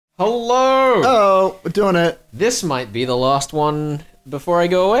Hello! Oh, we're doing it. This might be the last one before I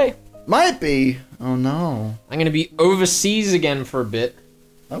go away. Might be. Oh no. I'm gonna be overseas again for a bit.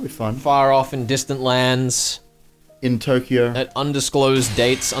 That'll be fun. Far off in distant lands. In Tokyo. At undisclosed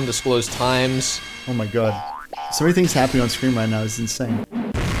dates, undisclosed times. Oh my god. So many things happening on screen right now, it's insane.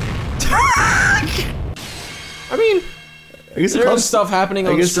 I mean, there's stuff happening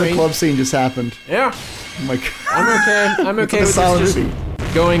on screen. I guess the club scene just happened. Yeah. Oh my god. I'm okay with this just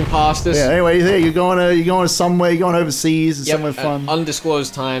going past this. Yeah, anyway, you're going somewhere, you're going overseas, somewhere fun.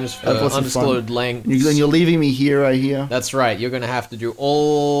 Undisclosed times for undisclosed lengths. And you're leaving me here, I hear. That's right, you're gonna have to do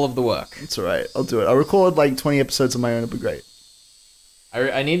all of the work. It's alright, I'll do it. I'll record like 20 episodes on my own, it'll be great.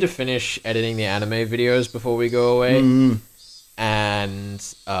 I need to finish editing the anime videos before we go away.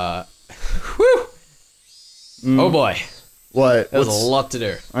 And, whew! Oh boy. What? There's a lot to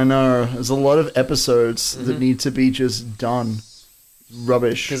do. I know, there's a lot of episodes that need to be just done.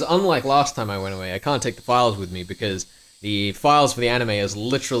 Rubbish. Because unlike last time I went away, I can't take the files with me because the files for the anime is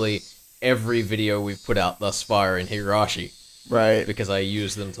literally every video we've put out thus far in Higurashi. Right. Because I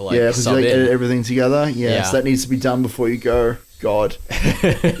use them to, like, yeah, because you like, edit everything together. Yeah, so that needs to be done before you go. God.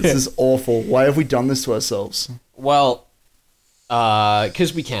 This is awful. Why have we done this to ourselves? Well,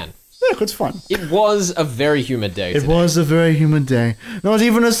 because we can. Yeah, it's fun. It was a very humid day today. It was a very humid day. Not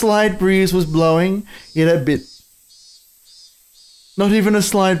even a slight breeze was blowing. It had been... Not even a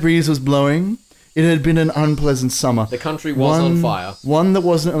slight breeze was blowing. It had been an unpleasant summer. The country was on fire. One that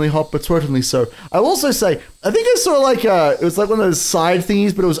wasn't only hot, but certainly so. I will also say, I think I saw like it was like one of those side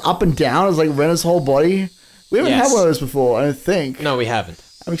thingies, but it was up and down. It was like Rena's whole body. We haven't had one of those before, I don't think. No, we haven't.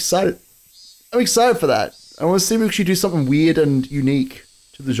 I'm excited. I'm excited for that. I want to see if we should do something weird and unique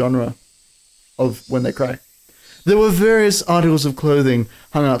to the genre of When They Cry. There were various articles of clothing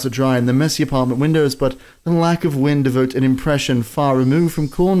hung out to dry in the messy apartment windows, but the lack of wind evoked an impression far removed from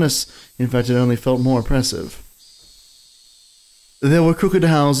coolness. In fact, it only felt more oppressive. There were crooked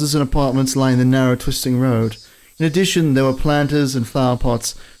houses and apartments lining the narrow, twisting road. In addition, there were planters and flower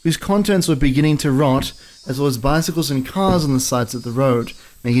pots whose contents were beginning to rot, as well as bicycles and cars on the sides of the road,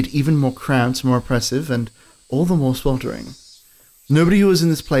 making it even more cramped, more oppressive, and all the more sweltering. Nobody who was in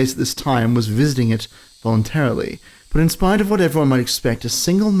this place at this time was visiting it voluntarily, but in spite of what everyone might expect, a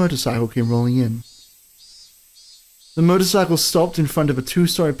single motorcycle came rolling in. The motorcycle stopped in front of a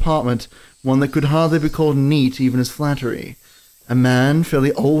two-story apartment, one that could hardly be called neat even as flattery. A man,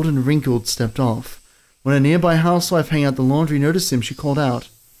 fairly old and wrinkled, stepped off. When a nearby housewife hanging out the laundry noticed him, she called out,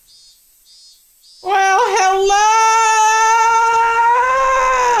 "Well,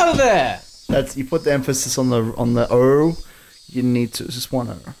 hello there!" That's, you put the emphasis on the O. You need to, it's just one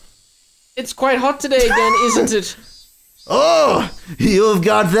O. It's quite hot today again, isn't it? Oh, you've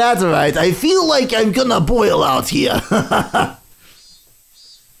got that right. I feel like I'm gonna boil out here.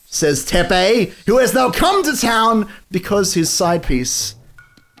 Says Teppei, who has now come to town because his side piece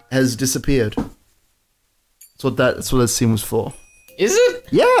has disappeared. That's what that scene was for. Is it?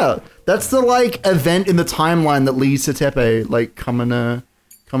 Yeah, that's the like event in the timeline that leads to Teppei like coming in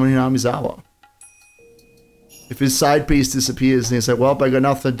Hinamizawa. If his side piece disappears and he's like, well, I got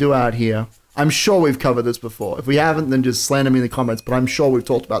nothing to do out here. I'm sure we've covered this before. If we haven't, then just slander me in the comments, but I'm sure we've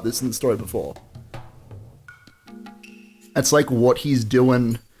talked about this in the story before. That's like what he's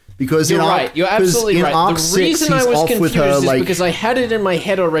doing. Because you're right, you're absolutely right. The reason I was confused is because I had it in my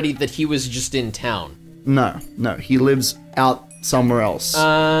head already that he was just in town. No, he lives out somewhere else.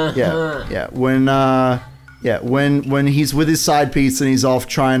 Yeah. When he's with his side piece and he's off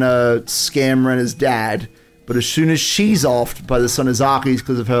trying to scam Rena's dad, but as soon as she's offed by the Sonizakis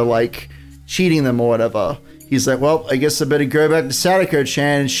because of her, like, cheating them or whatever, he's like, well, I guess I better go back to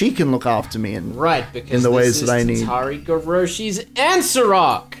Sadako-chan and she can look after me in the ways that I need. Higurashi's answer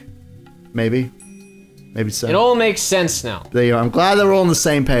arc! Maybe so. It all makes sense now. There you go. I'm glad they're all on the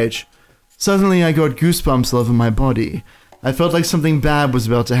same page. Suddenly, I got goosebumps all over my body. I felt like something bad was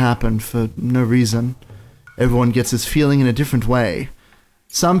about to happen for no reason. Everyone gets this feeling in a different way.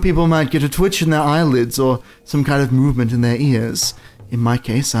 Some people might get a twitch in their eyelids or some kind of movement in their ears. In my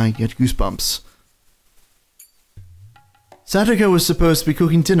case, I get goosebumps. Satoko was supposed to be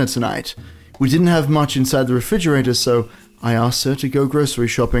cooking dinner tonight. We didn't have much inside the refrigerator, so I asked her to go grocery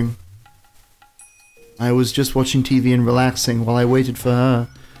shopping. I was just watching TV and relaxing while I waited for her.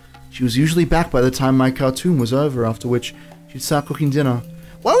 She was usually back by the time my cartoon was over, after which she'd start cooking dinner.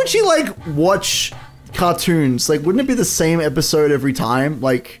 Why would she, like, watch cartoons? Like, wouldn't it be the same episode every time?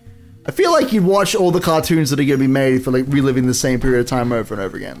 Like, I feel like you'd watch all the cartoons that are going to be made for, like, reliving the same period of time over and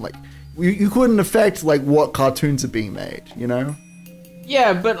over again. Like, you couldn't affect, like, what cartoons are being made, you know?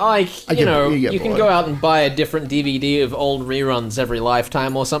 Yeah, but like, you can bored. go out and buy a different DVD of old reruns every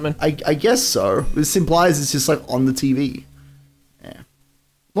lifetime or something. I guess so. This implies it's just like on the TV. Yeah. As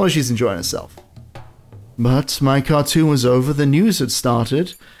long as she's enjoying herself. But my cartoon was over, the news had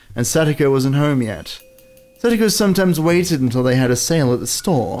started, and Satoko wasn't home yet. Satoko sometimes waited until they had a sale at the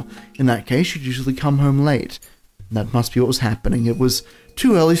store. In that case, she'd usually come home late. That must be what was happening. It was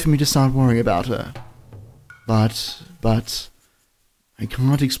too early for me to start worrying about her. But, I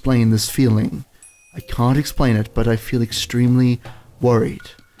can't explain this feeling. I can't explain it, but I feel extremely worried.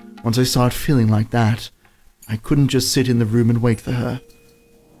 Once I start feeling like that, I couldn't just sit in the room and wait for her.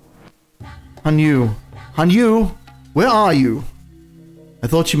 Hanyu, where are you? I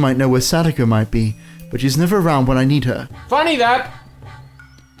thought you might know where Satoko might be, but she's never around when I need her. Funny that!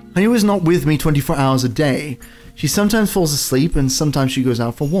 Hanyu is not with me 24 hours a day. She sometimes falls asleep and sometimes she goes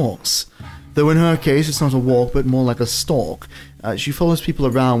out for walks. Though in her case, it's not a walk, but more like a stalk. She follows people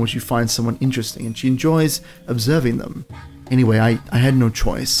around when she finds someone interesting, and she enjoys observing them. Anyway, I had no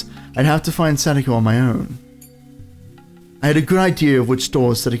choice. I'd have to find Satoko on my own. I had a good idea of which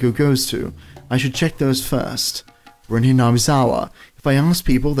stores Satoko goes to. I should check those first. We're in Hinamizawa. If I asked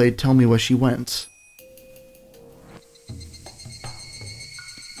people, they'd tell me where she went.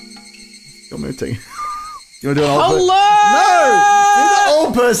 I'm gonna take... You wanna do an old Hello! No! Do the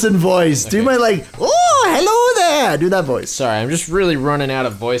old person voice. Okay. Do my oh, hello there. Do that voice. Sorry, I'm just really running out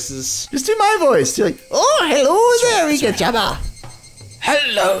of voices. Just do my voice. Do oh, hello there, Rika-chama.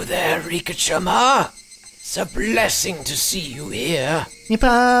 Hello there, Rika-chama. It's a blessing to see you here.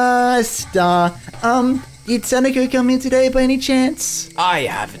 Pasta. Did Satoko come in today by any chance? I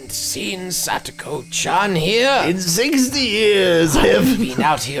haven't seen Satoko-chan here. In 60 years. I've been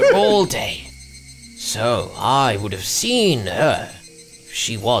out here all day. So, I would have seen her if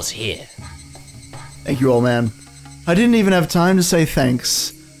she was here. Thank you, old man. I didn't even have time to say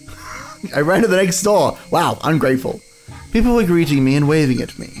thanks. I ran to the next door. Wow, ungrateful. People were greeting me and waving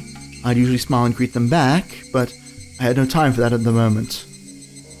at me. I'd usually smile and greet them back, but I had no time for that at the moment.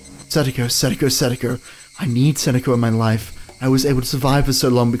 Satoko. I need Satoko in my life. I was able to survive for so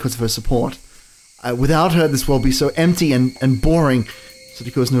long because of her support. Without her, this world would be so empty and boring.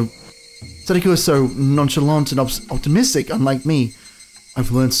 Satoko is so nonchalant and optimistic, unlike me.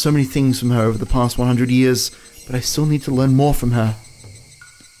 I've learned so many things from her over the past 100 years, but I still need to learn more from her.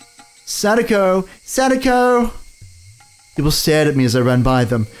 Satoko! People stared at me as I ran by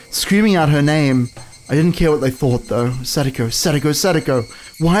them, screaming out her name. I didn't care what they thought, though. Satoko.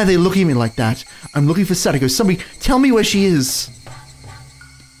 Why are they looking at me like that? I'm looking for Satoko. Somebody tell me where she is.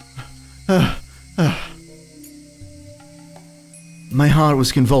 My heart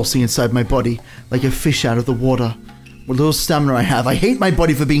was convulsing inside my body, like a fish out of the water. What little stamina I have. I hate my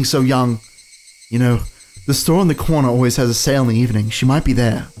body for being so young. You know, the store on the corner always has a sale in the evening. She might be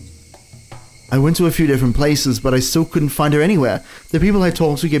there. I went to a few different places, but I still couldn't find her anywhere. The people I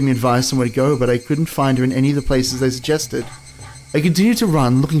talked to gave me advice on where to go, but I couldn't find her in any of the places they suggested. I continued to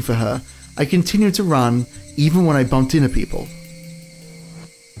run, looking for her. I continued to run, even when I bumped into people.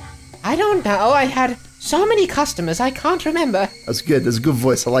 I don't know. I had so many customers, I can't remember. That's good. That's a good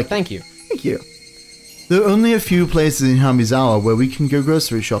voice. I like that. Thank you. Thank you. There are only a few places in Hamizawa where we can go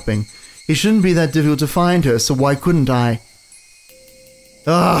grocery shopping. It shouldn't be that difficult to find her, so why couldn't I?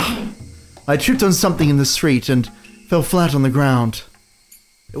 I tripped on something in the street and fell flat on the ground.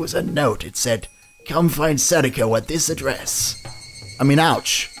 It was a note. It said, "Come find Satoko at this address." I mean,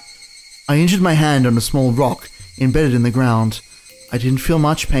 ouch. I injured my hand on a small rock embedded in the ground. I didn't feel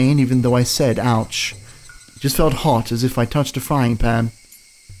much pain, even though I said ouch. It just felt hot, as if I touched a frying pan.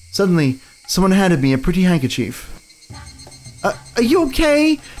 Suddenly, someone handed me a pretty handkerchief. Are you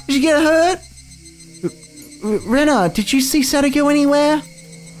okay? Did you get hurt? Rena, did you see Satoko anywhere?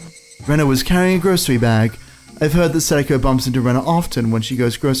 Rena was carrying a grocery bag. I've heard that Satoko bumps into Rena often when she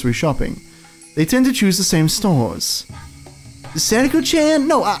goes grocery shopping. They tend to choose the same stores. Satoko-chan?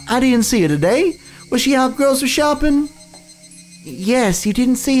 No, I didn't see her today. Was she out grocery shopping? Yes, you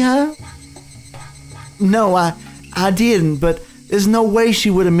didn't see her? No, I didn't, but there's no way she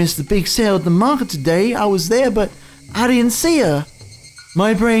would have missed the big sale at the market today. I was there, but I didn't see her.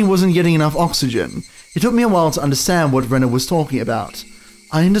 My brain wasn't getting enough oxygen. It took me a while to understand what Rena was talking about.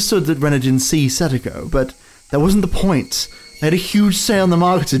 I understood that Rena didn't see Satoko, but that wasn't the point. They had a huge sale in the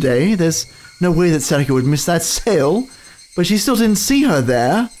market today. There's no way that Satoko would miss that sale, but she still didn't see her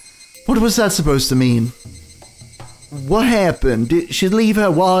there. What was that supposed to mean? What happened? Did she leave her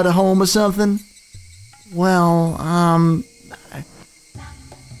wallet at home or something? Well,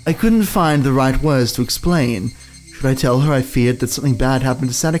 I couldn't find the right words to explain. Should I tell her I feared that something bad happened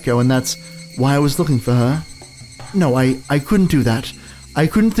to Satoko and that's why I was looking for her? No, I couldn't do that. I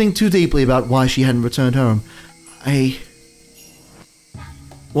couldn't think too deeply about why she hadn't returned home.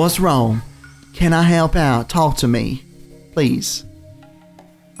 What's wrong? Can I help out? Talk to me. Please.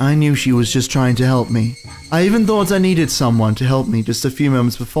 I knew she was just trying to help me. I even thought I needed someone to help me just a few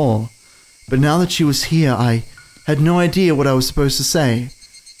moments before. But now that she was here, I had no idea what I was supposed to say.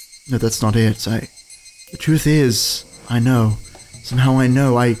 No, that's not it. The truth is, I know. Somehow I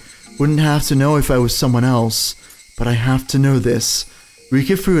know. I wouldn't have to know if I was someone else. But I have to know this.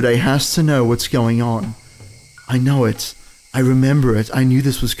 Rika Furude has to know what's going on. I know it. I remember it. I knew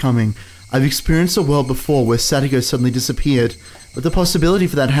this was coming. I've experienced a world before where Satoko suddenly disappeared, but the possibility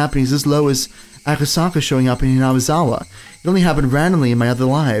for that happening is as low as Akasaka showing up in Inazawa. It only happened randomly in my other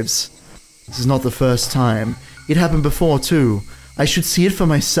lives. This is not the first time. It happened before, too. I should see it for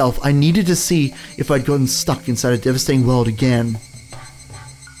myself. I needed to see if I'd gotten stuck inside a devastating world again.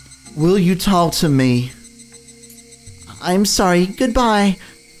 Will you talk to me? I'm sorry. Goodbye.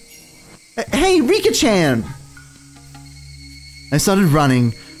 Hey, Rika-chan! I started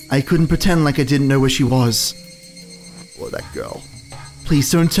running. I couldn't pretend like I didn't know where she was. Or that girl. Please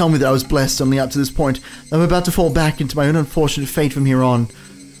don't tell me that I was blessed only up to this point. I'm about to fall back into my own unfortunate fate from here on.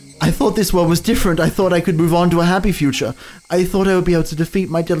 I thought this world was different. I thought I could move on to a happy future. I thought I would be able to defeat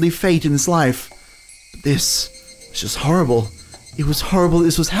my deadly fate in this life. But this was just horrible. It was horrible that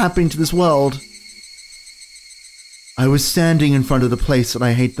this was happening to this world. I was standing in front of the place that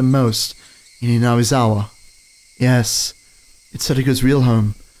I hate the most, in Inazawa. Yes, it's Satoko's real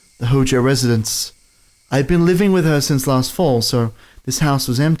home, the Hojou residence. I had been living with her since last fall, so this house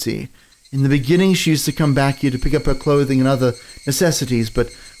was empty. In the beginning, she used to come back here to pick up her clothing and other necessities,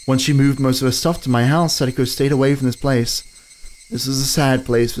 but once she moved most of her stuff to my house, Satoko stayed away from this place. This was a sad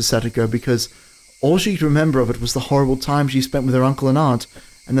place for Satoko because all she could remember of it was the horrible time she spent with her uncle and aunt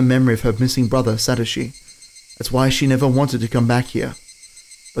and the memory of her missing brother, Satoshi. That's why she never wanted to come back here.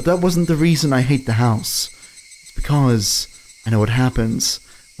 But that wasn't the reason I hate the house. It's because I know what happens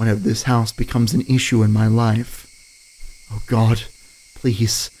whenever this house becomes an issue in my life. Oh God,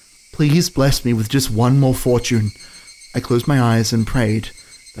 please, please bless me with just one more fortune. I closed my eyes and prayed,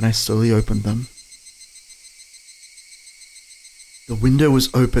 then I slowly opened them. The window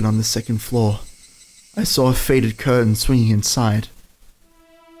was open on the second floor. I saw a faded curtain swinging inside.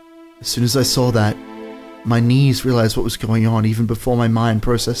 As soon as I saw that, my knees realized what was going on even before my mind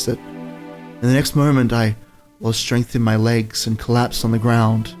processed it. In the next moment, I lost strength in my legs and collapsed on the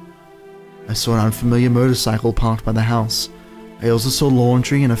ground. I saw an unfamiliar motorcycle parked by the house. I also saw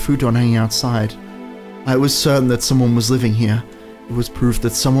laundry and a futon hanging outside. I was certain that someone was living here. It was proof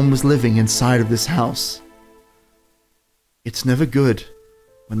that someone was living inside of this house. It's never good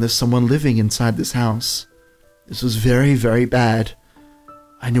when there's someone living inside this house. This was very, very bad.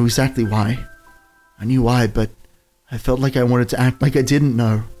 I knew exactly why. I knew why, but I felt like I wanted to act like I didn't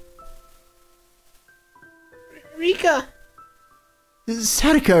know. Rika!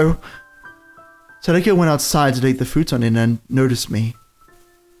 Satoko! Satoko went outside to take the futon in and noticed me.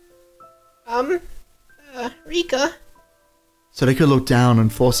 Rika? Satoko looked down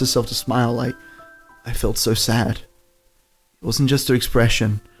and forced herself to smile. I felt so sad. It wasn't just her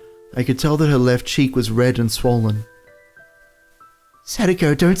expression. I could tell that her left cheek was red and swollen.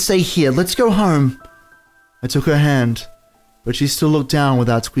 Satoko, don't stay here. Let's go home. I took her hand, but she still looked down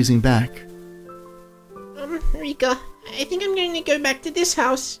without squeezing back. Rika, I think I'm going to go back to this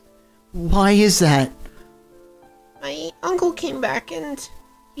house. Why is that? My uncle came back and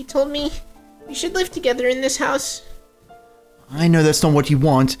he told me we should live together in this house. I know that's not what you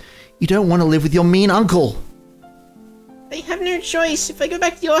want. You don't want to live with your mean uncle. I have no choice. If I go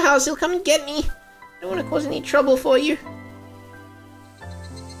back to your house, he'll come and get me. I don't want to cause any trouble for you.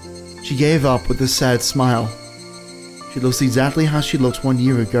 She gave up with a sad smile. She looks exactly how she looked 1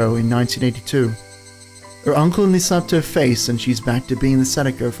 year ago in 1982. Her uncle only slapped her face and she's back to being the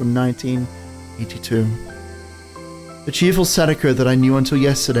Satoko from 1982. The cheerful Satoko that I knew until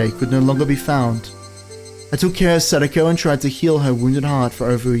yesterday could no longer be found. I took care of Satoko and tried to heal her wounded heart for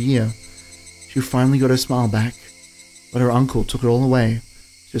over a year. She finally got her smile back, but her uncle took it all away,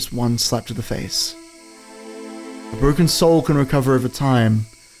 just one slap to the face. A broken soul can recover over time,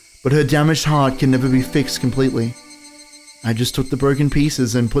 but her damaged heart can never be fixed completely. I just took the broken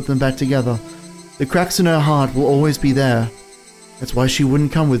pieces and put them back together. The cracks in her heart will always be there. That's why she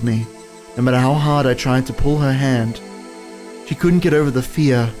wouldn't come with me, no matter how hard I tried to pull her hand. She couldn't get over the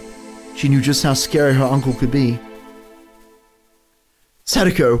fear. She knew just how scary her uncle could be.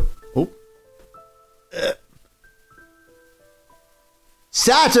 Satoko! Oh.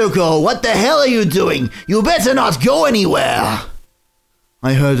 Satoko, what the hell are you doing? You better not go anywhere!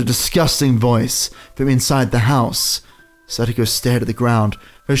 I heard a disgusting voice from inside the house. Sadako stared at the ground.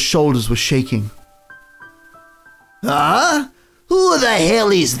 Her shoulders were shaking. Huh? Who the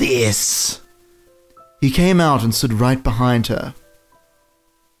hell is this? He came out and stood right behind her.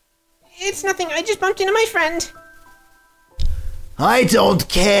 It's nothing, I just bumped into my friend. I don't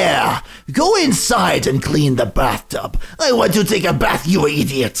care. Go inside and clean the bathtub. I want to take a bath, you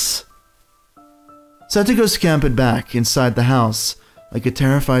idiots. Sadako scampered back inside the house like a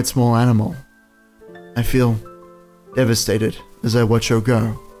terrified small animal. I feel devastated as I watch her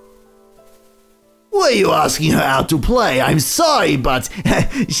go. Why are you asking her out to play? I'm sorry, but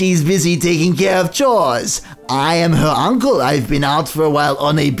she's busy taking care of chores. I am her uncle. I've been out for a while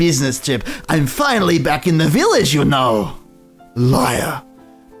on a business trip. I'm finally back in the village, you know. Liar.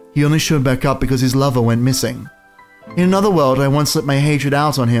 He only showed back up because his lover went missing. In another world, I once let my hatred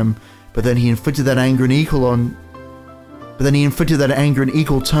out on him, but then he inflicted that anger in equal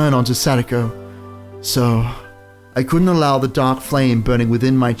turn onto Sadako. So, I couldn't allow the dark flame burning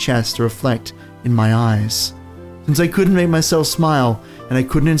within my chest to reflect in my eyes. Since I couldn't make myself smile and I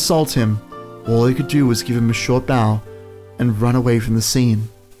couldn't insult him, all I could do was give him a short bow and run away from the scene.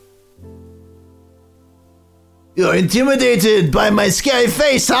 You're intimidated by my scary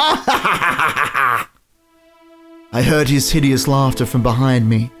face, huh? I heard his hideous laughter from behind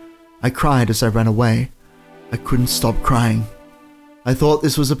me. I cried as I ran away. I couldn't stop crying. I thought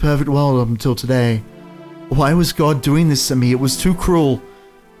this was a perfect world up until today. Why was God doing this to me? It was too cruel.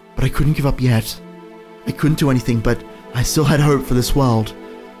 But I couldn't give up yet. I couldn't do anything, but I still had hope for this world.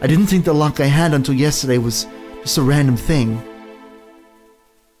 I didn't think the luck I had until yesterday was just a random thing.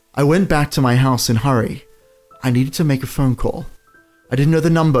 I went back to my house in a hurry. I needed to make a phone call. I didn't know the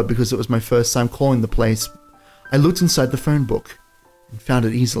number because it was my first time calling the place. I looked inside the phone book and found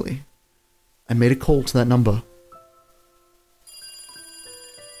it easily. I made a call to that number.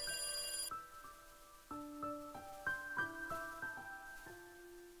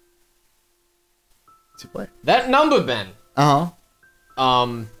 That number, Ben.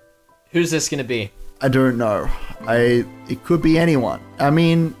 Uh-huh. Who's this gonna be? I don't know. It could be anyone. I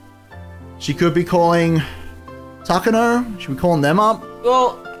mean, she could be calling Takano. Should we calling them up?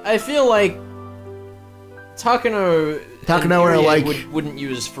 Well, I feel like Takano are like wouldn't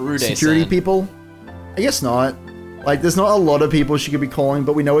use Furude security people. I guess not. Like, there's not a lot of people she could be calling,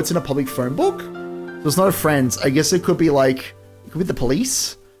 but we know it's in a public phone book, so it's not a friends. I guess it could be like the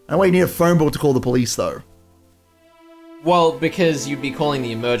police. I know why you need a phone book to call the police, though. Well, because you'd be calling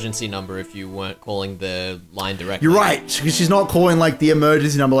the emergency number if you weren't calling the line directly. You're right, because she's not calling, like, the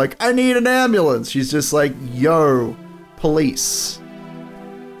emergency number, like, I need an ambulance. She's just like, yo, police.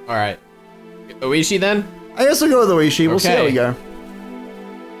 Alright. Oishi, then? I guess we'll go with Oishi. We'll see how we go.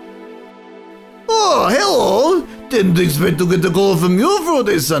 Oh, hello. Didn't expect to get a call from you,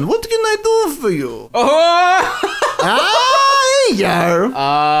 Frude-san. What can I do for you? Oh! There you go.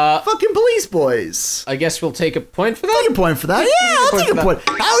 Fucking police boys. I guess we'll take a point for that? Take a point for that. Yeah, I'll take a point.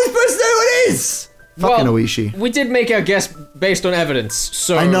 How are we supposed to know who it is? Fucking Oishi. We did make our guess based on evidence,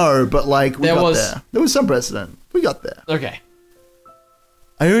 so... I know, but, like, we got there. There was some precedent. We got there. Okay.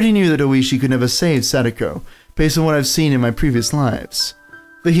 I already knew that Oishi could never save Sadako, based on what I've seen in my previous lives.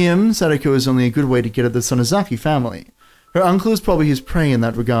 For him, Sadako is only a good way to get at the Sonozaki family. Her uncle is probably his prey in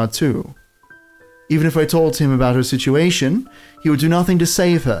that regard too. Even if I told him about her situation, he would do nothing to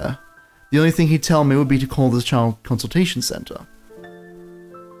save her. The only thing he'd tell me would be to call the child consultation center.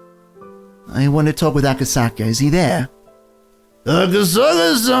 I want to talk with Akasaka. Is he there?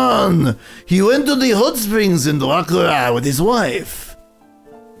 Akasaka-san! He went to the hot springs in Wakura with his wife.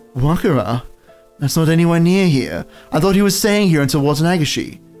 Wakura? That's not anywhere near here. I thought he was staying here until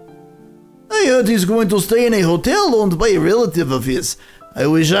Watanagashi. I heard he's going to stay in a hotel owned by a relative of his. I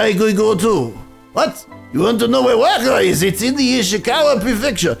wish I could go too. What? You want to know where Wakura is? It's in the Ishikawa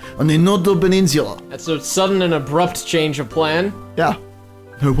prefecture on the Noto Peninsula. That's a sudden and abrupt change of plan. Yeah.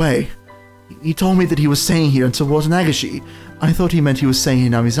 No way. He told me that he was staying here until Watanagashi. I thought he meant he was staying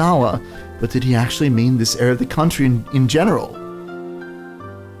in Namizawa, but did he actually mean this area of the country in general?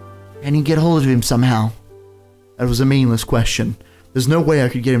 Can you get hold of him somehow? That was a meaningless question. There's no way I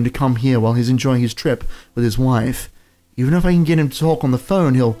could get him to come here while he's enjoying his trip with his wife. Even if I can get him to talk on the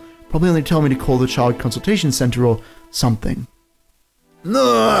phone, he'll probably only tell me to call the child consultation center or something. No,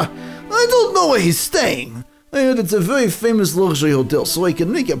 I don't know where he's staying. I heard it's a very famous luxury hotel, so I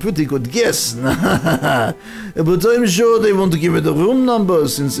can make a pretty good guess. But I'm sure they won't give me the room number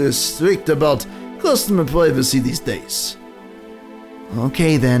since they're strict about customer privacy these days.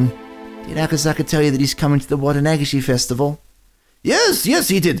 Okay then. Did Akasaka tell you that he's coming to the Watanagashi festival? Yes,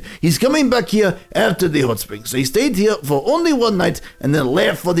 he did. He's coming back here after the hot springs. They stayed here for only one night and then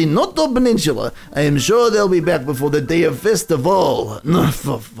left for the Noto Peninsula. I am sure they'll be back before the day of festival.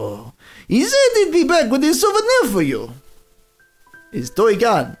 He said he'd be back with a souvenir for you. His toy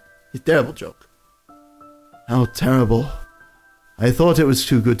gun. His terrible joke. How terrible. I thought it was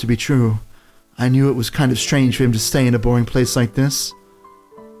too good to be true. I knew it was kind of strange for him to stay in a boring place like this.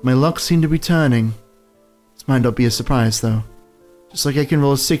 My luck seemed to be turning. This might not be a surprise, though. Just like I can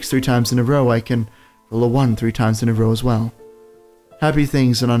roll a 6 3 times in a row, I can roll a 1 3 times in a row as well. Happy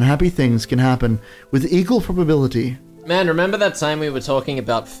things and unhappy things can happen with equal probability. Man, remember that time we were talking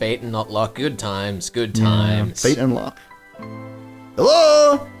about fate and not luck? Good times, good times. Fate and luck.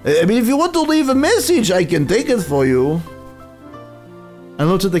 Hello? I mean, if you want to leave a message, I can take it for you. I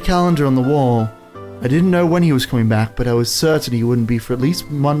looked at the calendar on the wall. I didn't know when he was coming back, but I was certain he wouldn't be for at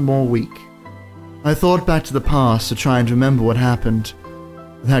least 1 more week. I thought back to the past to try and remember what happened.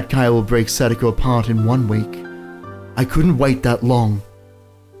 That guy will break Sadako apart in 1 week. I couldn't wait that long.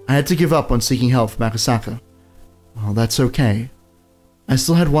 I had to give up on seeking help from Akasaka. Well, that's okay. I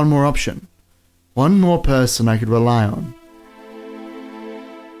still had one more option. One more person I could rely on.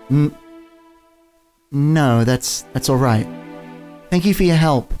 No, that's alright. Thank you for your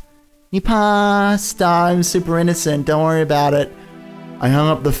help. Nipasta, I'm super innocent, don't worry about it. I hung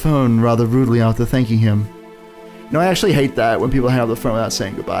up the phone rather rudely after thanking him. You know, I actually hate that when people hang up the phone without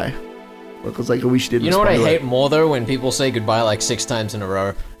saying goodbye. Because like, I wish you didn't. You know what I hate more though? When people say goodbye like 6 times in a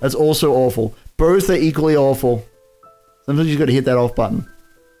row. That's also awful. Both are equally awful. Sometimes you just gotta hit that off button.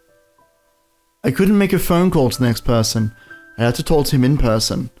 I couldn't make a phone call to the next person. I had to talk to him in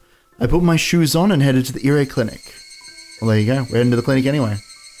person. I put my shoes on and headed to the Ire clinic. Well, there you go. We're heading to the clinic anyway.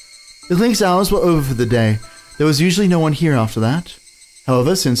 The clinic's hours were over for the day. There was usually no one here after that.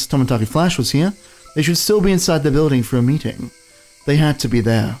 However, since Tomotaki Flash was here, they should still be inside the building for a meeting. They had to be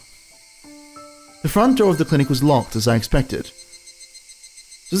there. The front door of the clinic was locked, as I expected.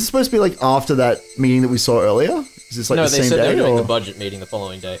 Was this supposed to be like after that meeting that we saw earlier? Is this like no, the same day? No, they said they were doing or? the budget meeting the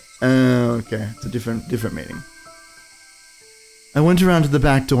following day. Oh, okay. It's a different meeting. I went around to the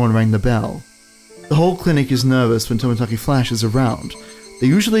back door and rang the bell. The whole clinic is nervous when Tomotaki Flash is around. They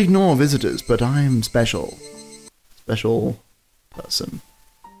usually ignore visitors, but I'm special. Special person.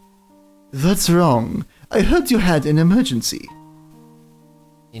 What's wrong? I heard you had an emergency.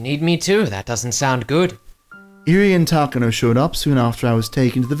 You need me too? That doesn't sound good. Iri and Takano showed up soon after I was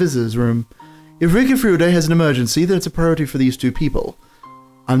taken to the visitors' room. If Rika Furude has an emergency, then it's a priority for these two people.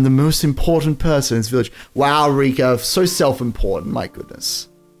 I'm the most important person in this village. Wow, Rika, so self-important, my goodness.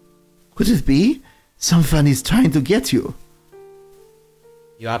 Could it be? Someone is trying to get you.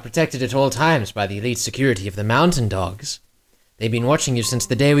 You are protected at all times by the elite security of the mountain dogs. They've been watching you since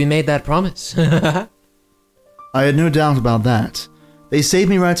the day we made that promise. I had no doubt about that. They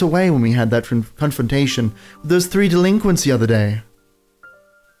saved me right away when we had that confrontation with those 3 delinquents the other day.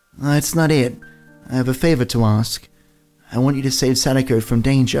 That's not it. I have a favor to ask. I want you to save Sadako from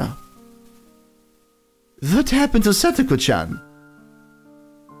danger. What happened to Satoko-chan?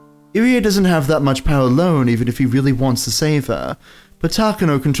 Irie doesn't have that much power alone, even if he really wants to save her. But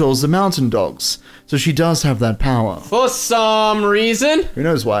Takano controls the mountain dogs, so she does have that power. For some reason? Who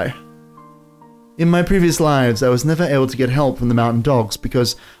knows why? In my previous lives, I was never able to get help from the mountain dogs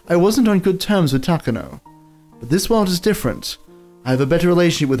because I wasn't on good terms with Takano. But this world is different. I have a better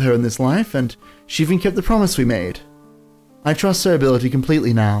relationship with her in this life, and she even kept the promise we made. I trust her ability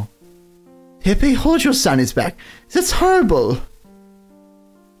completely now. Teppei Hojou-san is back. That's horrible.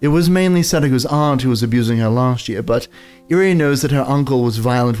 It was mainly Sadako's aunt who was abusing her last year, but Irie knows that her uncle was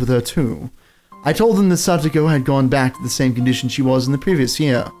violent with her too. I told them that Sadako had gone back to the same condition she was in the previous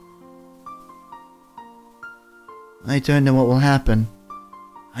year. I don't know what will happen.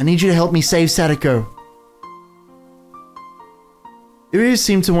 I need you to help me save Sadako. Irie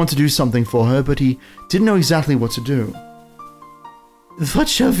seemed to want to do something for her, but he didn't know exactly what to do. What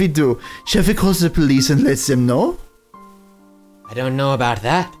shall we do? Shall we call the police and let them know? I don't know about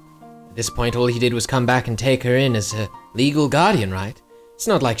that. At this point, all he did was come back and take her in as a legal guardian, right? It's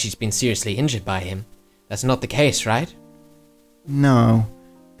not like she's been seriously injured by him. That's not the case, right? No,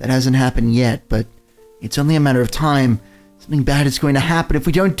 that hasn't happened yet, but it's only a matter of time. Something bad is going to happen if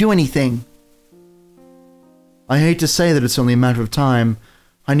we don't do anything. I hate to say that it's only a matter of time.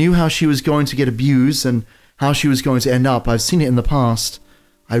 I knew how she was going to get abused and how she was going to end up. I've seen it in the past.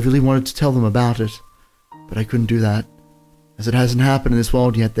 I really wanted to tell them about it, but I couldn't do that. As it hasn't happened in this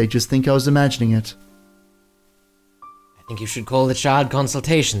world yet, they just think I was imagining it. I think you should call the Child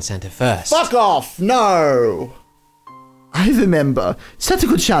Consultation Center first. Fuck off! No! I remember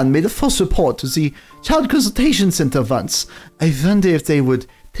Satoko-chan made a false report to the Child Consultation Center once. I wonder if they would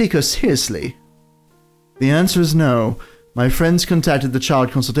take her seriously. The answer is no. My friends contacted the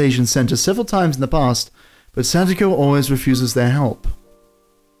Child Consultation Center several times in the past, but Satoko always refuses their help.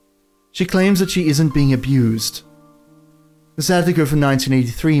 She claims that she isn't being abused. The Satoko from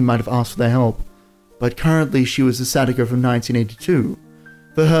 1983 might have asked for their help, but currently she was the Satoko from 1982.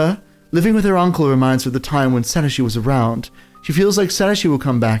 For her, living with her uncle reminds her of the time when Satoshi was around. She feels like Satoshi will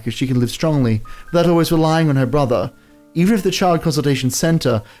come back if she can live strongly, without always relying on her brother. Even if the Child Consultation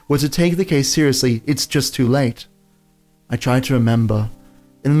Center were to take the case seriously, it's just too late. I tried to remember.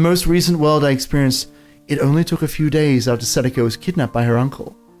 In the most recent world I experienced, it only took a few days after Satoko was kidnapped by her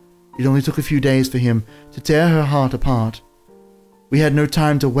uncle. It only took a few days for him to tear her heart apart. We had no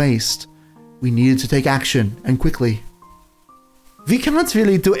time to waste. We needed to take action, and quickly. We can't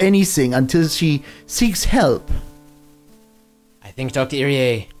really do anything until she seeks help. I think Dr.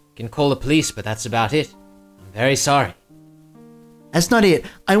 Irie can call the police, but that's about it. I'm very sorry. That's not it.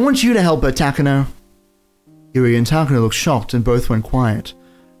 I want you to help her, Takano. Irie and Takano looked shocked and both went quiet.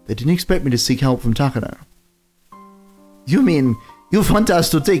 They didn't expect me to seek help from Takano. You mean you want us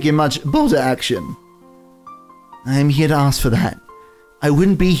to take a much bolder action? I'm here to ask for that. I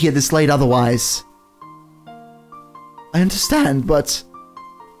wouldn't be here this late otherwise. I understand, but...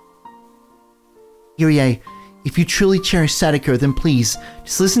 Irie, if you truly cherish Sadako, then please,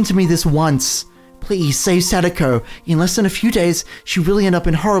 just listen to me this once. Please, save Sadako. In less than a few days, she'll really end up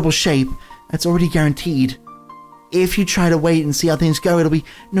in horrible shape. That's already guaranteed. If you try to wait and see how things go, it'll be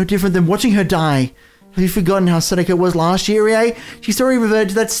no different than watching her die. Have you forgotten how Sadako was last year, Irie? She's already reverted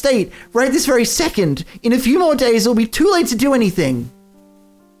to that state, right this very second. In a few more days, it'll be too late to do anything.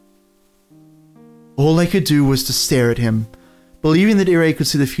 All I could do was to stare at him. Believing that Irie could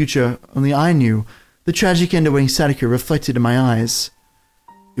see the future, only I knew, the tragic end awaiting Sadako reflected in my eyes.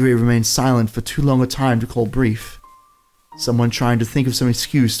 Irie remained silent for too long a time to call brief. Someone trying to think of some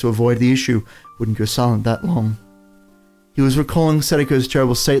excuse to avoid the issue wouldn't go silent that long. He was recalling Sadako's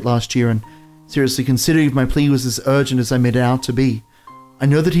terrible state last year and seriously considering if my plea was as urgent as I made it out to be. I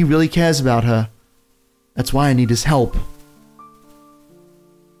know that he really cares about her. That's why I need his help.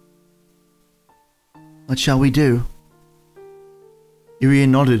 What shall we do? Irie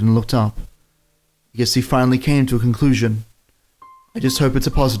nodded and looked up. I guess he finally came to a conclusion. I just hope it's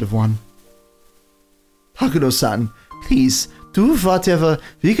a positive one. Takano-san, please, do whatever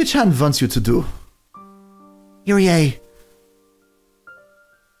Rika-chan wants you to do. Irie.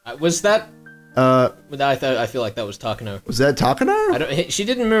 Was that... I feel like that was Takano. Was that Takano? She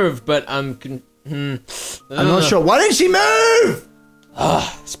didn't move, but I'm not sure. Why didn't she move?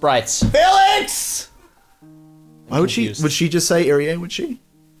 Sprites. Felix! Why would she just say Irie, would she?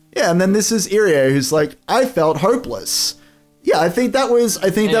 Yeah, and then this is Irie who's like, I felt hopeless. Yeah, I think that was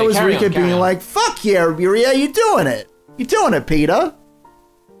Rika being like, fuck yeah, Irie, you're doing it. You're doing it, Peter.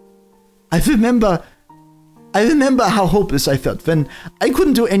 I remember how hopeless I felt when I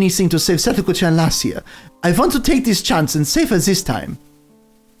couldn't do anything to save Satoko-chan last year. I want to take this chance and save her this time.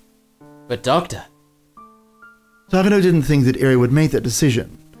 But Doctor... Takano didn't think that Irie would make that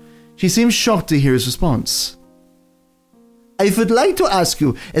decision. She seemed shocked to hear his response. I would like to ask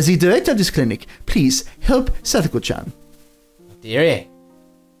you, as the director of this clinic, please help Satoko-chan. Dr. Irie,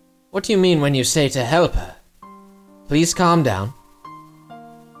 what do you mean when you say to help her? Please calm down.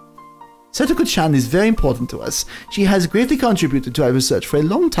 Satoko-chan is very important to us. She has greatly contributed to our research for a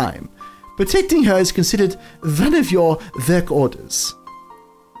long time. Protecting her is considered one of your work orders.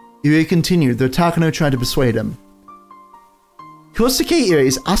 Irie continued, though Takano tried to persuade him. Kosuke Irie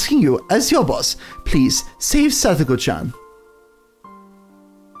is asking you, as your boss, please save Satoko-chan.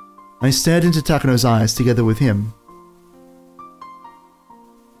 I stared into Takano's eyes together with him.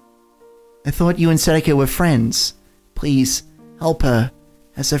 I thought you and Sadako were friends. Please, help her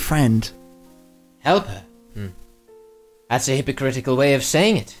as a friend. Help her? That's a hypocritical way of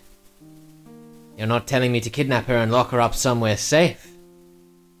saying it. You're not telling me to kidnap her and lock her up somewhere safe.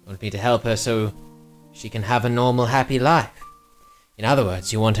 You want me to help her so she can have a normal, happy life. In other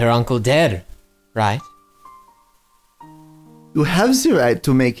words, you want her uncle dead, right? You have the right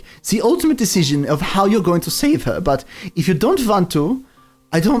to make the ultimate decision of how you're going to save her, but if you don't want to,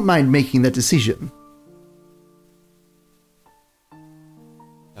 I don't mind making that decision.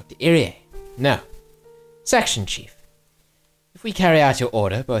 Dr. Irie, no. Section Chief. If we carry out your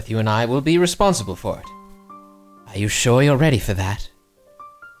order, both you and I will be responsible for it. Are you sure you're ready for that?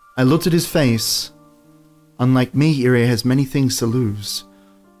 I looked at his face. Unlike me, Irie has many things to lose.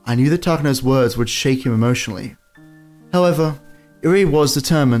 I knew that Takano's words would shake him emotionally. However, Irie was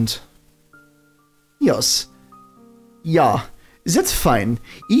determined. Yes. Yeah, that's fine.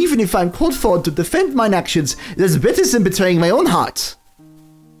 Even if I'm called for to defend mine actions, that's better than betraying my own heart.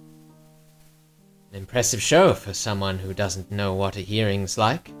 An impressive show for someone who doesn't know what a hearing's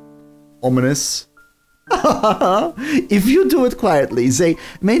like. Ominous. If you do it quietly, they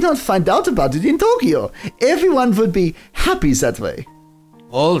may not find out about it in Tokyo. Everyone would be happy that way.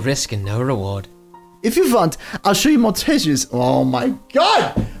 All risk and no reward. If you want, I'll show you more treasures. Oh my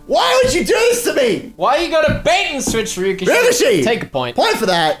god! Why would you do this to me? Why you got a bait and switch, Ryukishi? Ryukishi! Take a point. Point for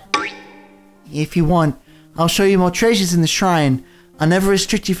that! If you want, I'll show you more treasures in the shrine. I'll never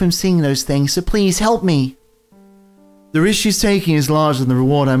restrict you from seeing those things, so please help me. The risk she's taking is larger than the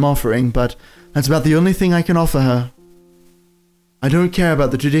reward I'm offering, but that's about the only thing I can offer her. I don't care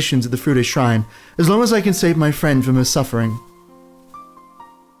about the traditions of the Fude Shrine, as long as I can save my friend from her suffering.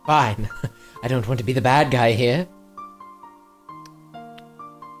 Fine. I don't want to be the bad guy here.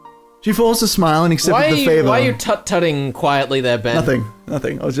 She forced a smile and accepted the favor. Why are you tut-tutting quietly there, Ben?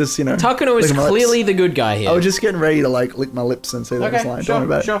 Nothing. I was just, Takano is clearly the good guy here. I was just getting ready to, lick my lips and say that line. Sure, Don't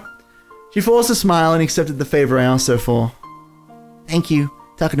worry about sure. it. She forced a smile and accepted the favor I asked her for. Thank you,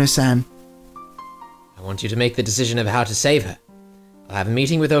 Takano-san. I want you to make the decision of how to save her. I'll have a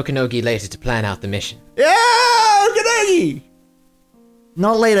meeting with Okanogi later to plan out the mission. Yeah, Okanogi!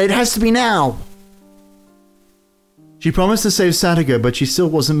 Not later, it has to be now. She promised to save Satoko, but she still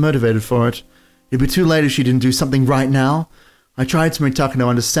wasn't motivated for it. It'd be too late if she didn't do something right now. I tried to make Takano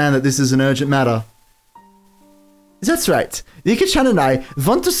understand that this is an urgent matter. That's right. Rika-chan and I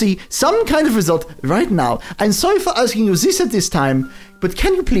want to see some kind of result right now. I'm sorry for asking you this at this time, but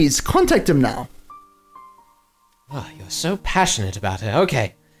can you please contact him now? Oh, you're so passionate about her.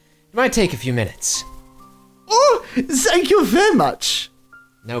 Okay. It might take a few minutes. Oh, thank you very much.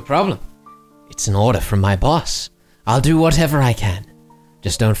 No problem. It's an order from my boss. I'll do whatever I can.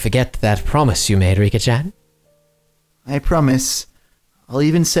 Just don't forget that promise you made, Rika-chan. I promise. I'll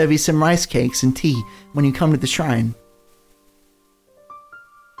even serve you some rice cakes and tea when you come to the shrine.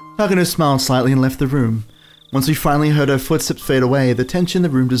 Takano smiled slightly and left the room. Once we finally heard her footsteps fade away, the tension in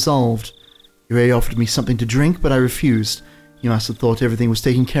the room dissolved. Irie offered me something to drink, but I refused. He must have thought everything was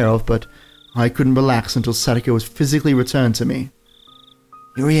taken care of, but I couldn't relax until Satoko was physically returned to me.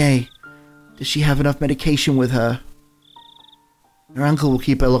 Irie, does she have enough medication with her? Her uncle will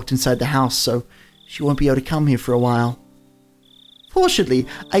keep her locked inside the house, so she won't be able to come here for a while. Fortunately,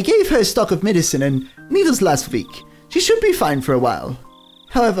 I gave her a stock of medicine and needles last week. She should be fine for a while.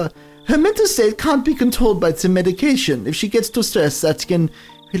 However, her mental state can't be controlled by the medication. If she gets too stressed, that can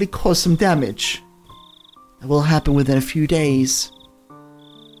really cause some damage. That will happen within a few days.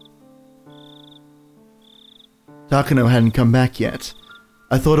 Takano hadn't come back yet.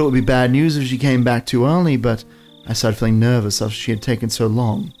 I thought it would be bad news if she came back too early, but I started feeling nervous after she had taken so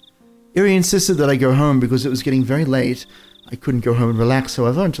long. Irie insisted that I go home because it was getting very late. I couldn't go home and relax,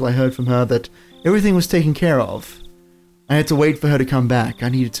 however, until I heard from her that everything was taken care of. I had to wait for her to come back. I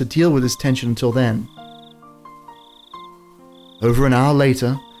needed to deal with this tension until then. Over an hour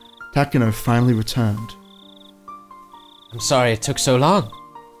later, Takano finally returned. I'm sorry it took so long.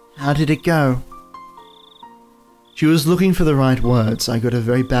 How did it go? She was looking for the right words. I got a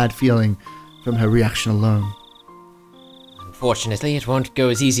very bad feeling from her reaction alone. Unfortunately, it won't go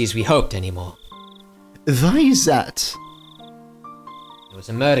as easy as we hoped anymore. Why is that? There was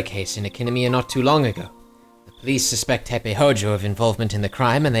a murder case in Akinomiya not too long ago. The police suspect Teppei Hojou of involvement in the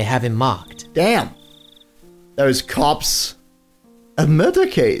crime and they have him marked. Damn! Those cops. A murder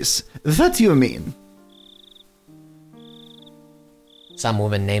case? What do you mean? Some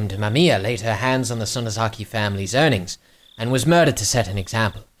woman named Mamiya laid her hands on the Sonozaki family's earnings and was murdered to set an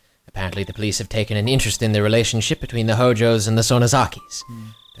example. Apparently the police have taken an interest in the relationship between the Hojous and the Sonozakis.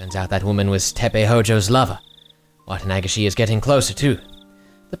 Turns out that woman was Teppei Hojou's lover. Watanagashi is getting closer too.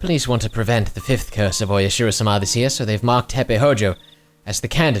 The police want to prevent the fifth curse of Oyashiro-sama this year, so they've marked Teppei Hojou as the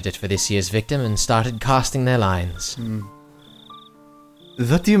candidate for this year's victim and started casting their lines.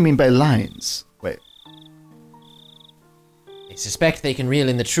 What do you mean by lines? Wait. They suspect they can reel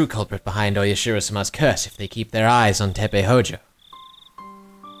in the true culprit behind Oyashiro-sama's curse if they keep their eyes on Teppei Hojou.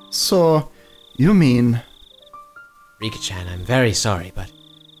 So, you mean... Rika-chan, I'm very sorry, but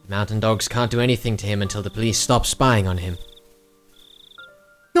the mountain dogs can't do anything to him until the police stop spying on him.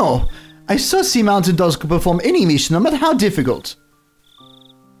 No, I still see mountain dogs could perform any mission, no matter how difficult.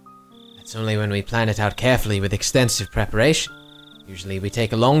 That's only when we plan it out carefully with extensive preparation. Usually we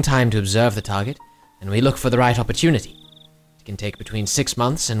take a long time to observe the target, and we look for the right opportunity. It can take between 6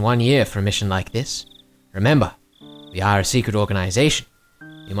 months and 1 year for a mission like this. Remember, we are a secret organization.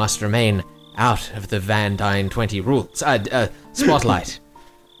 You must remain out of the Van Dyne 20 rules, spotlight.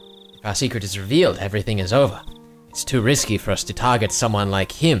 If our secret is revealed, everything is over. It's too risky for us to target someone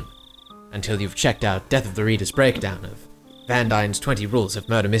like him until you've checked out Death of the Reader's breakdown of Van Dyne's 20 Rules of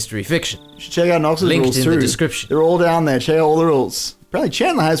Murder Mystery Fiction. You should check out Knox's Linked rules in too. the description. They're all down there. Check out all the rules. Apparently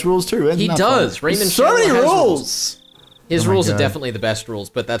Chandler has rules too. Isn't He that does. fun? Raymond So Chandler many has rules. His Oh my rules are God. definitely the best rules,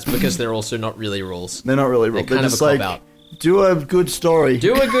 but that's because they're also not really rules. They're not really rules. They're kind of just a like, cop-out. do a good story.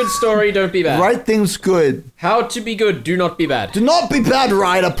 Do a good story, don't be bad. Write things good. How to be good, do not be bad. Do not be bad,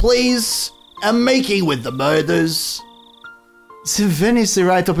 writer, please. I'm making with the murders. So when is the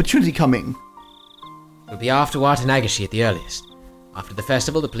right opportunity coming? It'll be after Watanagashi at the earliest. After the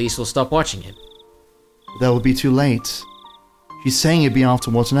festival, the police will stop watching him. That will be too late. She's saying it'd be after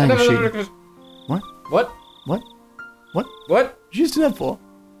Watanagashi. What? What? What? What? What? What did you just do that for?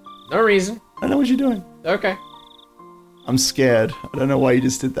 No reason. I don't know what you're doing. Okay. I'm scared. I don't know why you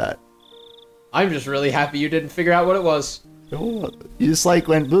just did that. I'm just really happy you didn't figure out what it was. Oh, you just like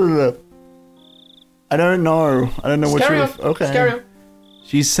went. Blah, blah, blah. I don't know. I don't know Just what carry you. on. Okay. Just carry on.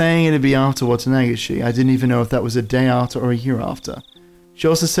 She's saying it'd be after Watanagashi. I didn't even know if that was a day after or a year after. She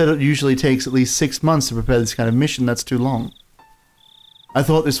also said it usually takes at least 6 months to prepare this kind of mission. That's too long. I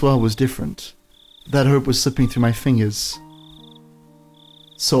thought this world was different. That hope was slipping through my fingers.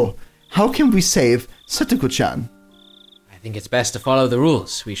 So, how can we save Satoko-chan? I think it's best to follow the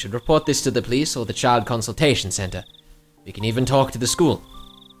rules. We should report this to the police or the Child Consultation Center. We can even talk to the school.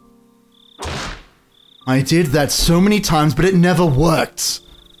 I did that so many times, but it never worked.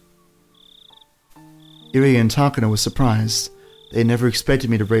 Irie and Takano were surprised. They never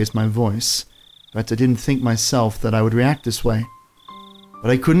expected me to raise my voice. In fact, I didn't think myself that I would react this way. But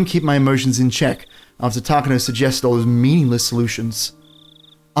I couldn't keep my emotions in check after Takano suggested all those meaningless solutions.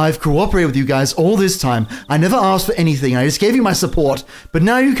 I've cooperated with you guys all this time. I never asked for anything. I just gave you my support. But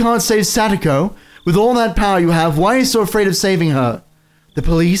now you can't save Satoko. With all that power you have, why are you so afraid of saving her? The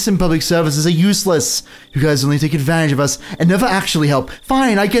police and public services are useless. You guys only take advantage of us and never actually help.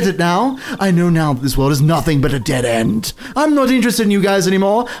 Fine, I get it now. I know now that this world is nothing but a dead end. I'm not interested in you guys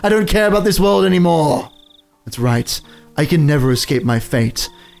anymore. I don't care about this world anymore. That's right. I can never escape my fate.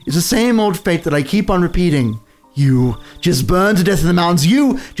 It's the same old fate that I keep on repeating. You just burn to death in the mountains.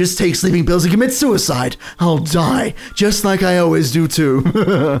 You just take sleeping pills and commit suicide. I'll die, just like I always do too.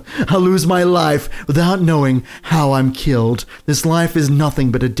 I'll lose my life without knowing how I'm killed. This life is nothing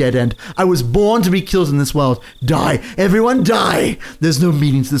but a dead end. I was born to be killed in this world. Die, everyone die. There's no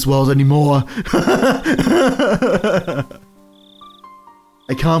meaning to this world anymore. I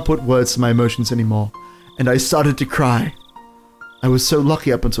can't put words to my emotions anymore, and I started to cry. I was so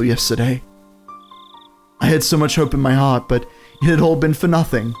lucky up until yesterday. I had so much hope in my heart, but it had all been for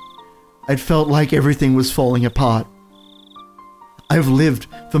nothing. I'd felt like everything was falling apart. I've lived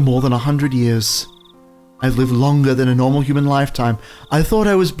for more than 100 years. I've lived longer than a normal human lifetime. I thought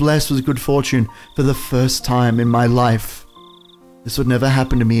I was blessed with good fortune for the first time in my life. This would never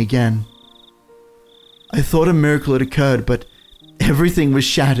happen to me again. I thought a miracle had occurred, but everything was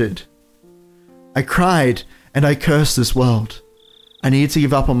shattered. I cried and I cursed this world. I needed to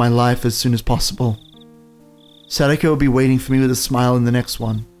give up on my life as soon as possible. Sadako will be waiting for me with a smile in the next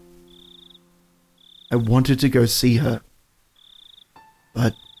one. I wanted to go see her.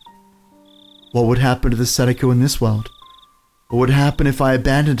 But what would happen to the Sadako in this world? What would happen if I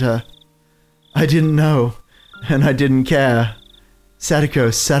abandoned her? I didn't know, and I didn't care.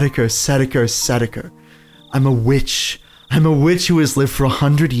 Sadako, Sadako, Sadako, Sadako. I'm a witch. I'm a witch who has lived for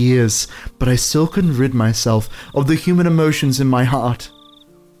 100 years, but I still couldn't rid myself of the human emotions in my heart.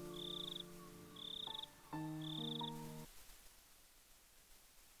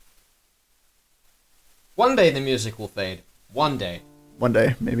 One day the music will fade. One day. One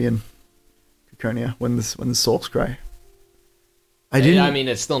day, maybe in Kukonia, when the storks cry. I mean,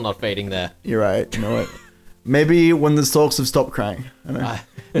 it's still not fading there. You're right. You know what? Maybe when the storks have stopped crying. I don't know.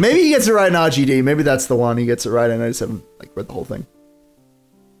 Maybe he gets it right in RGD. Maybe that's the one. He gets it right, and I just haven't read the whole thing.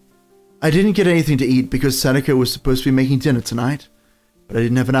 I didn't get anything to eat because Sadako was supposed to be making dinner tonight, but I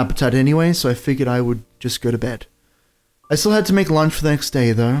didn't have an appetite anyway, so I figured I would just go to bed. I still had to make lunch for the next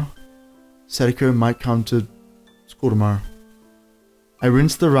day, though. Sadako might come to school tomorrow. I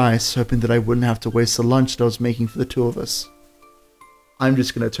rinsed the rice, hoping that I wouldn't have to waste the lunch that I was making for the two of us. I'm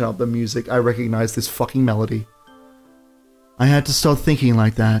just gonna turn up the music. I recognize this fucking melody. I had to start thinking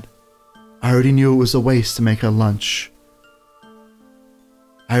like that. I already knew it was a waste to make her lunch.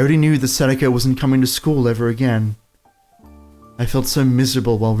 I already knew that Sadako wasn't coming to school ever again. I felt so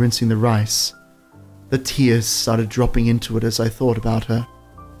miserable while rinsing the rice. The tears started dropping into it as I thought about her.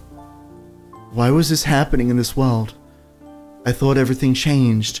 Why was this happening in this world? I thought everything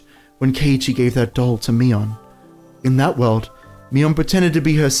changed when Keiichi gave that doll to Mion. In that world, Mion pretended to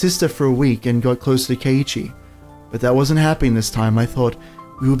be her sister for a week and got close to Keiichi. But that wasn't happening this time. I thought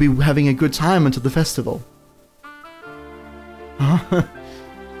we would be having a good time until the festival. Huh?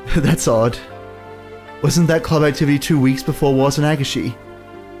 That's odd. Wasn't that club activity 2 weeks before Wars in Agashi?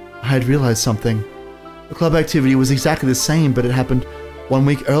 I had realized something. The club activity was exactly the same, but it happened 1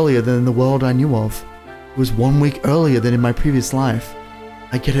 week earlier than in the world I knew of. It was 1 week earlier than in my previous life.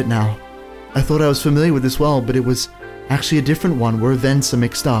 I get it now. I thought I was familiar with this world, but it was actually a different one where events are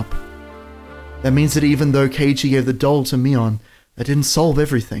mixed up. That means that even though Keiichi gave the doll to Mion, that didn't solve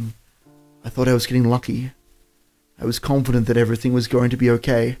everything. I thought I was getting lucky. I was confident that everything was going to be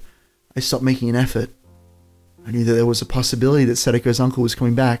okay. I stopped making an effort. I knew that there was a possibility that Sadako's uncle was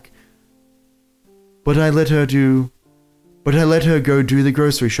coming back. But I let her go do the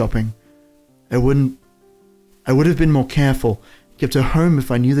grocery shopping. I would have been more careful, kept her home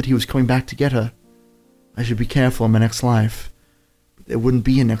if I knew that he was coming back to get her. I should be careful in my next life. But there wouldn't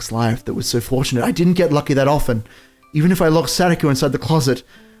be a next life that was so fortunate. I didn't get lucky that often. Even if I locked Sadako inside the closet,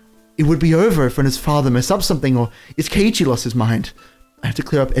 it would be over if his father messed up something or if Keiichi lost his mind. I have to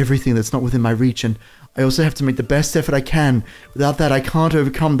clear up everything that's not within my reach, and I also have to make the best effort I can. Without that, I can't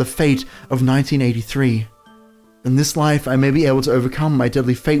overcome the fate of 1983. In this life, I may be able to overcome my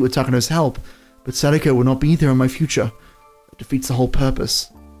deadly fate with Takano's help, but Sadako will not be there in my future. That defeats the whole purpose.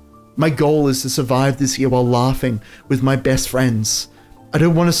 My goal is to survive this year while laughing with my best friends. I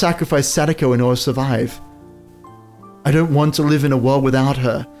don't want to sacrifice Sadako in order to survive. I don't want to live in a world without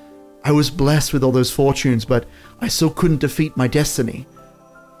her. I was blessed with all those fortunes, but I still couldn't defeat my destiny.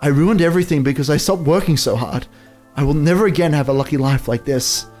 I ruined everything because I stopped working so hard. I will never again have a lucky life like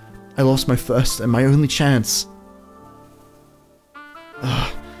this. I lost my first and my only chance.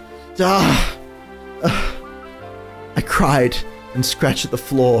 I cried and scratched at the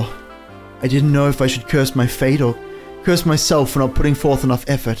floor. I didn't know if I should curse my fate or curse myself for not putting forth enough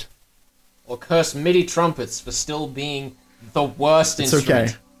effort. Or curse MIDI trumpets for still being the worst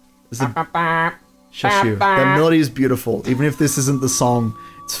instrument. It's okay. Shush you. That melody is beautiful. Even if this isn't the song,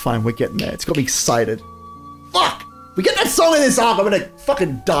 it's fine. We're getting there. It's got me excited. Fuck! We get that song in this arc, I'm gonna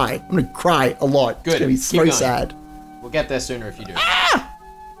fucking die. I'm gonna cry a lot. Good. It's gonna be so sad. We'll get there sooner if you do.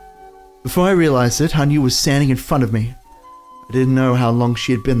 Before I realized it, Hanyu was standing in front of me. I didn't know how long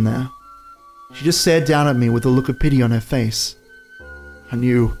she had been there. She just stared down at me with a look of pity on her face.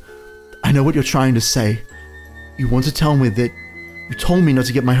 Hanyu, I know what you're trying to say. You want to tell me that you told me not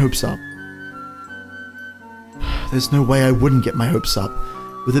to get my hopes up. There's no way I wouldn't get my hopes up.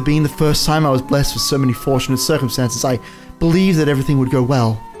 With it being the first time I was blessed with so many fortunate circumstances, I believed that everything would go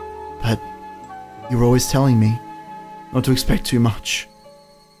well. But you were always telling me not to expect too much.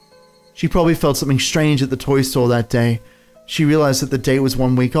 She probably felt something strange at the toy store that day. She realized that the date was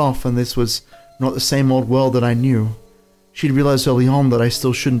 1 week off and this was not the same old world that I knew. She'd realized early on that I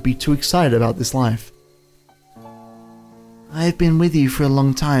still shouldn't be too excited about this life. I've been with you for a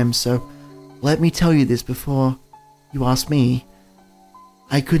long time, so let me tell you this before you ask me.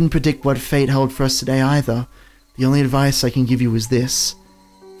 I couldn't predict what fate held for us today either. The only advice I can give you is this.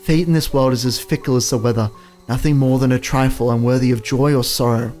 Fate in this world is as fickle as the weather, nothing more than a trifle unworthy of joy or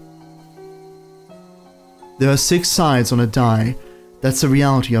sorrow. There are 6 sides on a die. That's the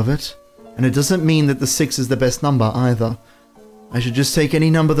reality of it. And it doesn't mean that the 6 is the best number either. I should just take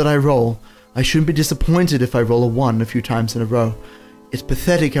any number that I roll. I shouldn't be disappointed if I roll a 1 a few times in a row. It's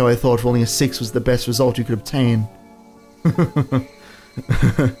pathetic how I thought rolling a 6 was the best result you could obtain.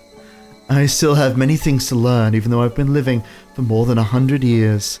 I still have many things to learn, even though I've been living for more than 100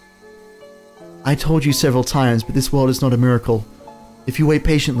 years. I told you several times, but this world is not a miracle. If you wait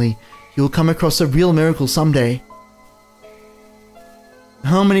patiently, you'll come across a real miracle someday.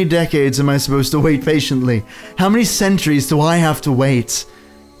 How many decades am I supposed to wait patiently? How many centuries do I have to wait?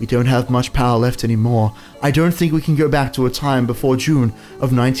 We don't have much power left anymore. I don't think we can go back to a time before June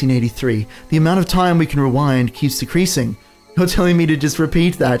of 1983. The amount of time we can rewind keeps decreasing. You're telling me to just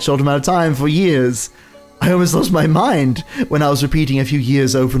repeat that short amount of time for years. I almost lost my mind when I was repeating a few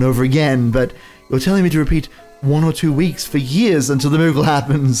years over and over again, but you're telling me to repeat 1 or 2 weeks for years until the miracle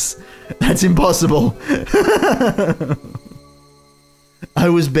happens. That's impossible. I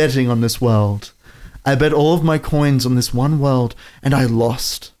was betting on this world. I bet all of my coins on this one world, and I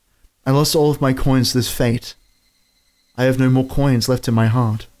lost. I lost all of my coins to this fate. I have no more coins left in my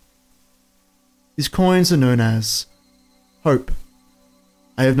heart. These coins are known as hope.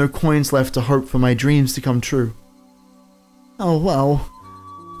 I have no coins left to hope for my dreams to come true. Oh well,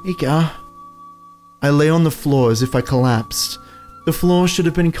 Ika. I lay on the floor as if I collapsed. The floor should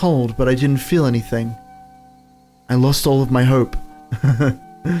have been cold, but I didn't feel anything. I lost all of my hope.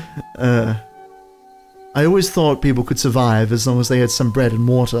 I always thought people could survive as long as they had some bread and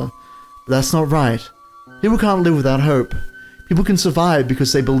water, but that's not right. People can't live without hope. People can survive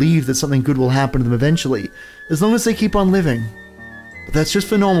because they believe that something good will happen to them eventually, as long as they keep on living. But that's just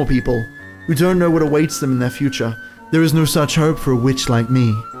for normal people, who don't know what awaits them in their future. There is no such hope for a witch like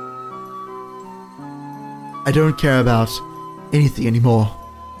me. I don't care about anything anymore.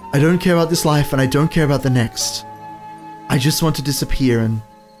 I don't care about this life, and I don't care about the next. I just want to disappear and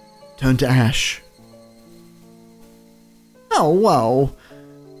turn to ash. Oh, whoa.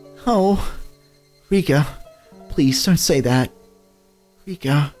 Oh, Rika, please don't say that.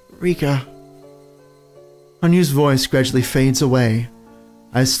 Rika. Hanu's voice gradually fades away.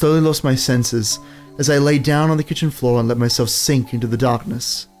 I slowly lost my senses as I lay down on the kitchen floor and let myself sink into the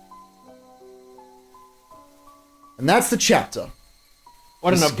darkness. And that's the chapter.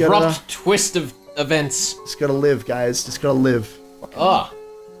 What an abrupt twist of events. Just gotta live, guys. Just gotta live. Ugh.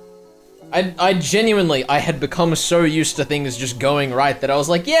 I genuinely, I had become so used to things just going right that I was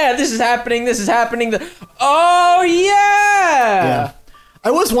like, yeah, this is happening. Oh, yeah! I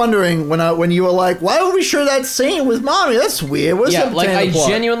was wondering when you were like, why would we show that scene with Mommy? That's weird. I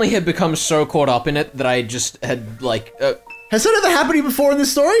genuinely had become so caught up in it that I just had, like... Has that ever happened to you before in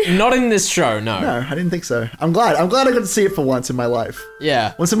this story? Not in this show, no. No, I didn't think so. I'm glad I got to see it for once in my life.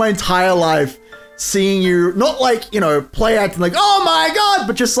 Yeah. Once in my entire life, seeing you, not like, play acting like, oh my god,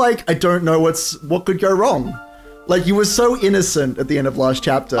 but just like, I don't know what could go wrong. Like, you were so innocent at the end of last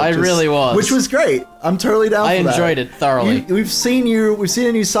chapter. I really was. Which was great. I'm totally down for that. I enjoyed it thoroughly. We've seen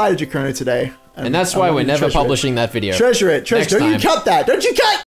a new side of Jacono today. And that's why we're never publishing that video. Treasure it. Don't you cut that. Don't you cut!